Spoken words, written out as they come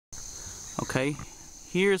Okay,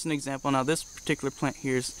 here's an example. Now this particular plant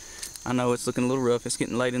here's, I know it's looking a little rough, it's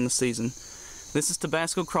getting late in the season. This is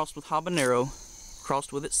Tabasco crossed with habanero,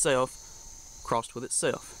 crossed with itself, crossed with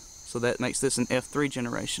itself. So that makes this an F3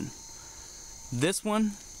 generation. This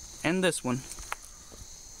one and this one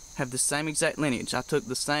have the same exact lineage. I took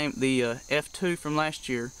the F2 from last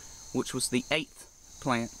year, which was the 8th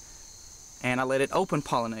plant, and I let it open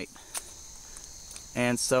pollinate.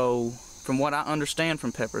 And so, from what I understand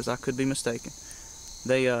from peppers, I could be mistaken,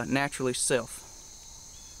 they naturally self.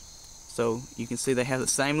 So you can see they have the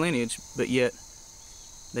same lineage, but yet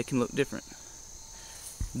they can look different.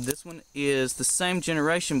 This one is the same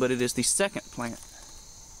generation, but it is the 2nd plant.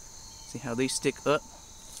 See how these stick up?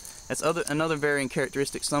 That's another varying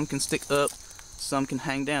characteristic. Some can stick up, some can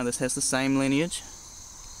hang down. This has the same lineage.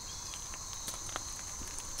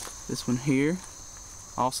 This one here,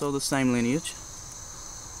 also the same lineage.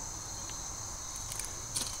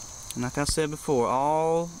 And like I said before,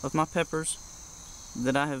 all of my peppers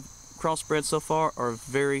that I have crossbred so far are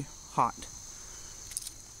very hot.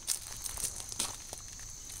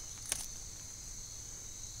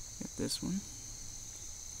 Get this one.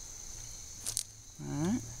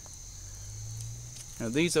 Alright. Now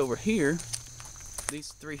these over here,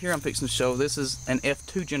 these 3 here I'm fixing to show, this is an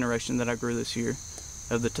F2 generation that I grew this year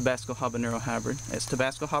of the Tabasco habanero hybrid. That's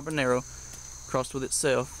Tabasco habanero crossed with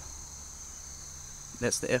itself.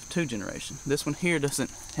 That's the F2 generation. This one here doesn't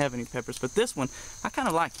have any peppers, but this one I kind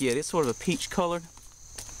of like it. It's sort of a peach colored,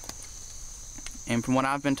 and from what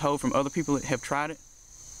I've been told from other people that have tried it,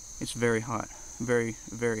 it's very hot, very,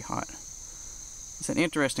 very hot. It's an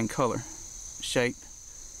interesting color, shape.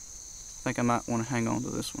 I think I might want to hang on to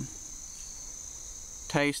this one.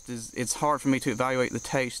 Taste is, it's hard for me to evaluate the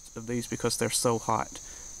taste of these because they're so hot.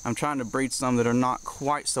 I'm trying to breed some that are not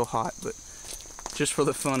quite so hot, but just for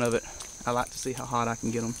the fun of it, I like to see how hot I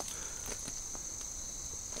can get them.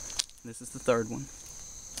 This is the 3rd one.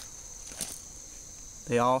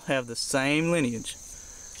 They all have the same lineage.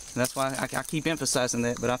 And that's why I keep emphasizing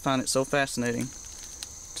that, but I find it so fascinating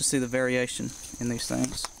to see the variation in these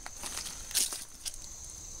things.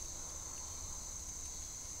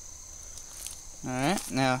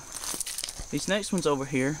 Alright, now these next ones over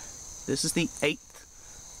here, this is the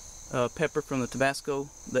 8th pepper from the Tabasco,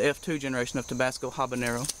 the F2 generation of Tabasco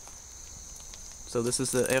habanero. So this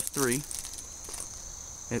is the F3.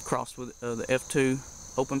 It crossed with the F2,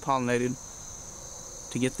 open pollinated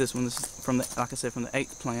to get this one. This is from the, like I said, from the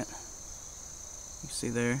 8th plant. You see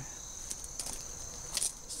there.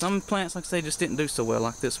 Some plants, like I say, just didn't do so well,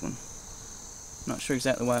 like this one. Not sure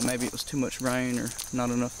exactly why. Maybe it was too much rain or not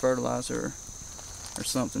enough fertilizer or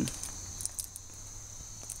something.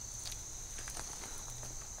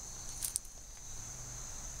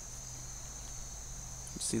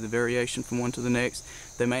 See the variation from one to the next.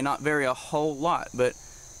 They may not vary a whole lot, but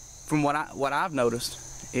from what I've noticed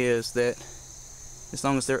is that as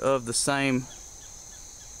long as they're of the same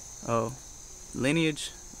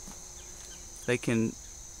lineage, they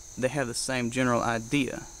have the same general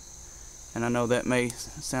idea. And I know that may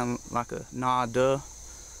sound like a nah-duh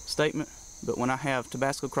statement, but when I have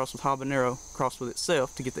Tabasco crossed with habanero crossed with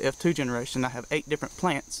itself to get the F2 generation, I have 8 different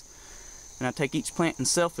plants, and I take each plant and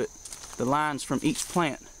self it. The lines from each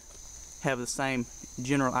plant have the same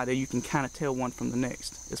general idea. You can kind of tell one from the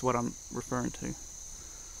next, is what I'm referring to.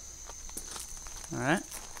 Alright.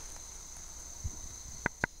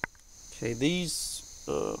 Okay, these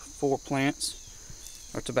 4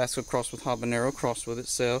 plants are Tabasco crossed with habanero, crossed with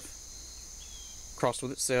itself.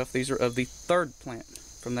 These are of the 3rd plant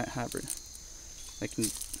from that hybrid. They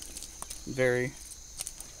can vary.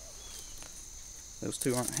 Those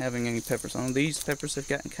 2 aren't having any peppers on them. These peppers have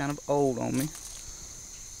gotten kind of old on me,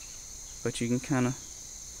 but you can kind of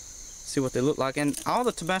see what they look like. And all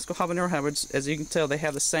the Tabasco habanero hybrids, as you can tell, they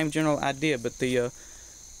have the same general idea, but the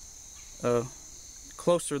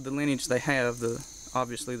closer the lineage they have,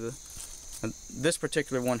 obviously this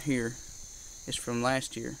particular one here is from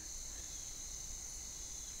last year,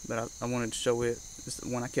 but I wanted to show it. This is the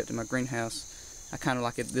one I kept in my greenhouse. I kind of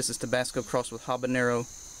like it. This is Tabasco crossed with habanero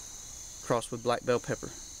crossed with black bell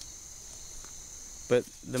pepper. But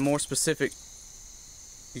the more specific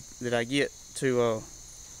that I get to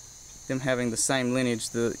them having the same lineage,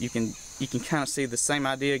 you can kind of see the same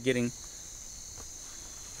idea getting,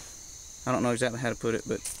 I don't know exactly how to put it,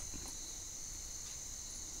 but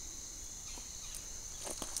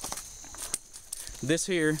this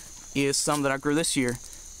here is some that I grew this year.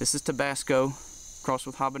 This is Tabasco crossed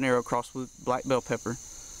with habanero crossed with black bell pepper.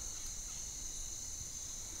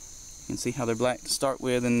 You can see how they're black to start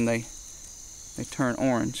with, and they turn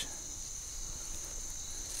orange.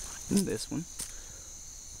 And this one.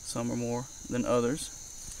 Some are more than others.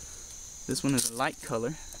 This one is a light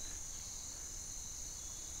color.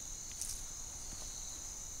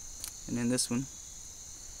 And then this one.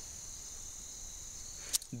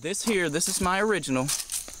 This is my original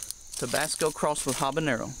Tabasco crossed with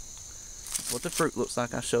habanero. That's what the fruit looks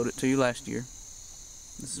like. I showed it to you last year.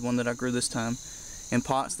 This is one that I grew this time. In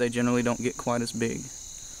pots, they generally don't get quite as big.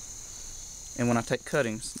 And when I take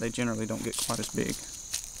cuttings, they generally don't get quite as big.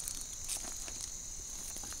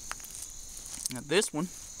 Now this one,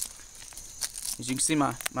 as you can see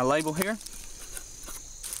my label here,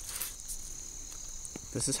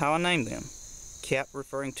 this is how I named them. Cap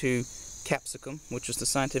referring to capsicum, which is the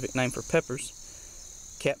scientific name for peppers.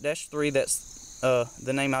 Cap-3, that's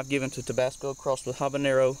the name I've given to Tabasco crossed with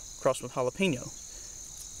habanero crossed with jalapeno.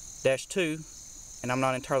 -2, and I'm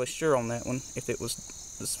not entirely sure on that one if it was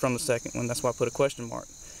from the second one, that's why I put a question mark.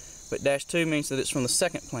 But -2 means that it's from the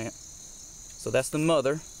second plant. So that's the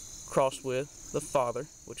mother crossed with the father,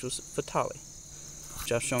 which was Fatale,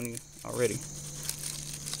 which I've shown you already.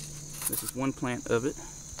 This is one plant of it.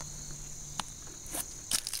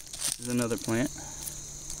 This is another plant.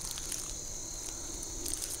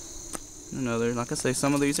 Another, like I say,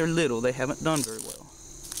 some of these are little, they haven't done very well.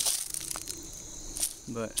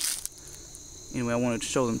 But anyway, I wanted to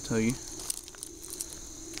show them to you.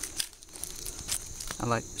 I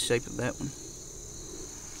like the shape of that one.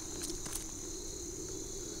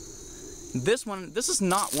 This is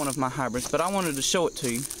not one of my hybrids, but I wanted to show it to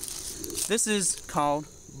you. This is called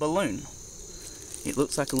Balloon. It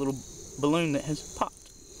looks like a little balloon that has popped.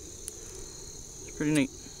 It's pretty neat.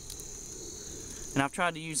 And I've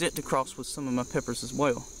tried to use it to cross with some of my peppers as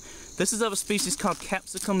well. This is of a species called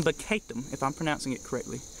Capsicum bacatum, if I'm pronouncing it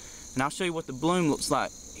correctly. And I'll show you what the bloom looks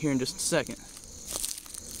like here in just a second.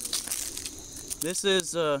 This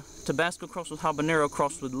is Tabasco crossed with habanero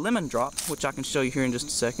crossed with lemon drop, which I can show you here in just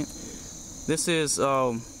a second. This is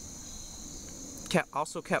also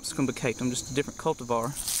Capsicum bacatum, just a different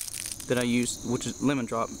cultivar that I used, which is lemon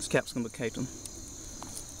drop. It's Capsicum bacatum.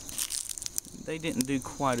 They didn't do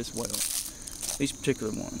quite as well, these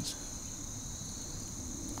particular ones.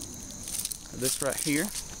 This right here,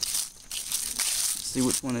 let's see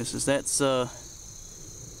which one this is. That's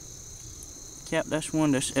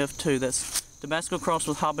Cap-1-F2. That's Tabasco crossed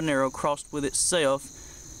with habanero crossed with itself,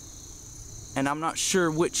 and I'm not sure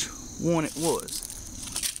which one it was,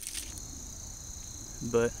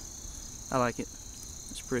 but I like it.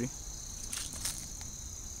 It's pretty.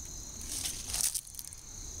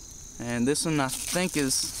 And this one I think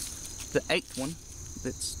is the 8th one.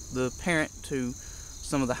 It's the parent to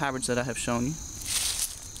some of the hybrids that I have shown you.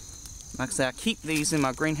 Like I say, I keep these in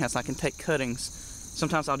my greenhouse. I can take cuttings.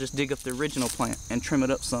 Sometimes I'll just dig up the original plant and trim it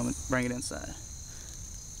up some and bring it inside.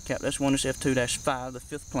 Cap-1-F2-5, the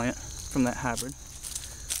 5th plant from that hybrid.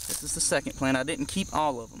 This is the 2nd plant. I didn't keep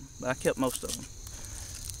all of them, but I kept most of them.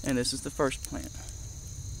 And this is the 1st plant.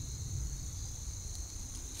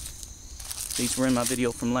 These were in my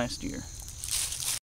video from last year.